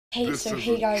Hey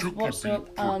guys, what's up,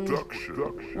 and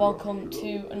welcome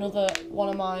to another one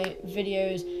of my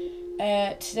videos.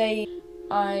 Today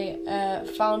I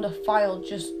found a file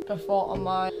just before on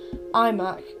my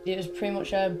iMac. It was pretty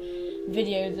much a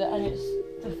video and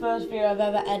it's the first video I've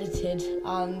ever edited,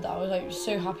 and I was like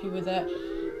so happy with it.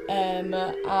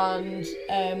 I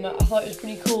thought it was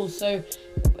pretty cool, so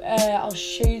I'll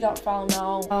show you that file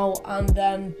now, and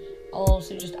then I'll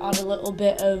also just add a little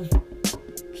bit of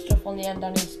stuff on the end I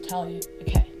need to tell you.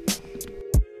 Okay.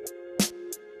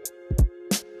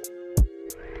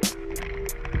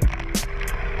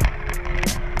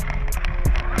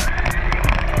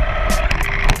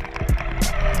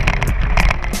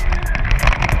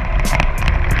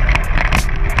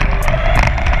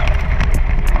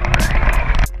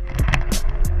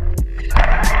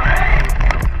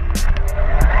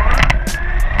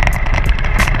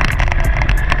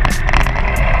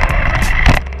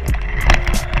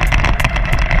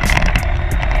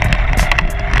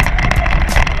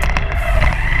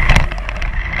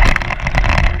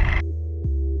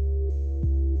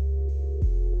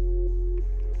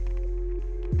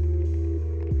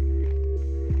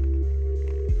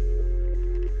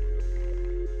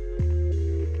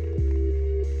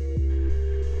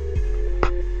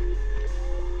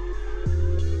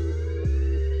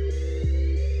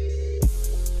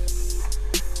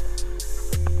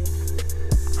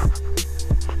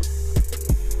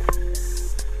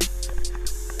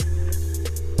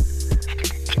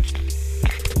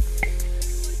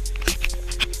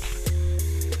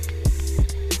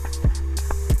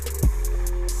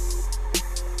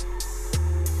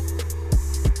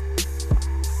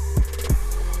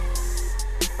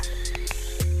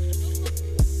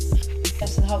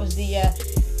 So that was the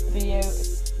video.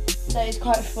 That is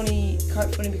quite funny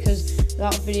because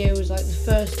that video was like the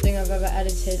first thing I've ever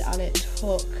edited, and it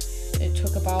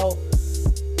took about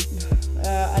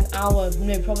an hour,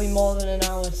 no, probably more than an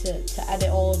hour to edit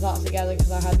all of that together,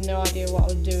 because I had no idea what I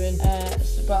was doing.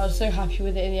 But I was so happy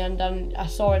with it in the end, and I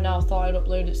saw it now, I thought I'd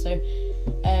upload it. So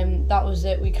that was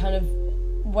it. We kind of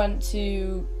went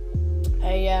to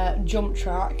a jump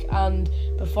track, and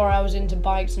before I was into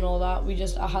bikes and all that,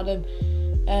 I had a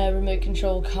remote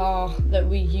control car that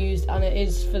we used, and it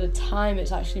is, for the time,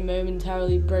 it's actually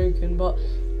momentarily broken, but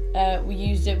we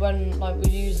used it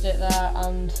there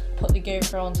and put the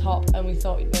GoPro on top, and we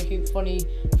thought we'd make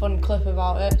a fun clip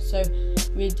about it, so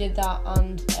we did that.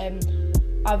 And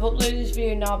I've uploaded this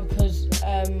video now because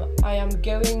I'm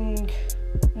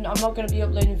not going to be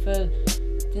uploading for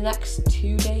the next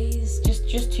 2 days,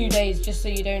 just 2 days, just so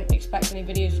you don't expect any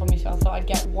videos from me. So I thought I'd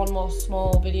get one more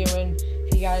small video in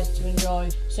for you guys to enjoy.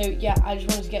 So yeah, I just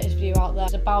wanted to get this video out there.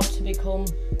 It's about to become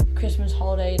Christmas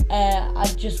holidays. I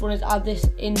just wanted to add this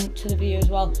into the video as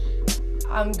well.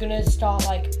 I'm gonna start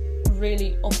like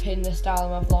really upping the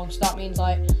style of my vlog. So that means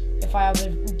like if I have a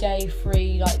day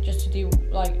free, like just to do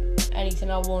like anything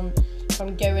I want, if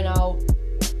I'm going out,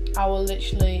 I will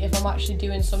literally, if I'm actually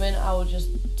doing something, I will just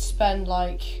spend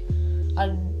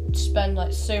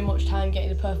so much time getting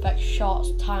the perfect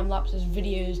shots, time lapses,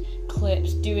 videos,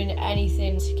 clips, doing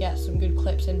anything to get some good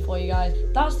clips in for you guys.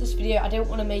 That's this video. I don't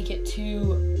want to make it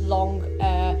too long,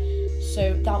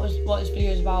 so that was what this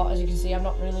video is about. As you can see, I've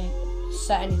not really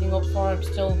set anything up for it. I'm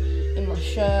still in my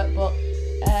shirt, but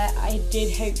I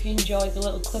did hope you enjoyed the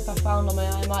little clip I found on my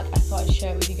iMac. I thought I'd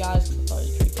share it with you guys because I thought it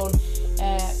was pretty fun.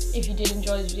 If you did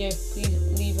enjoy this video,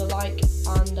 please leave a like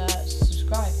and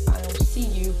subscribe, and I'll see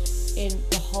you in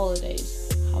the holidays.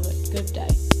 Have a good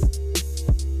day.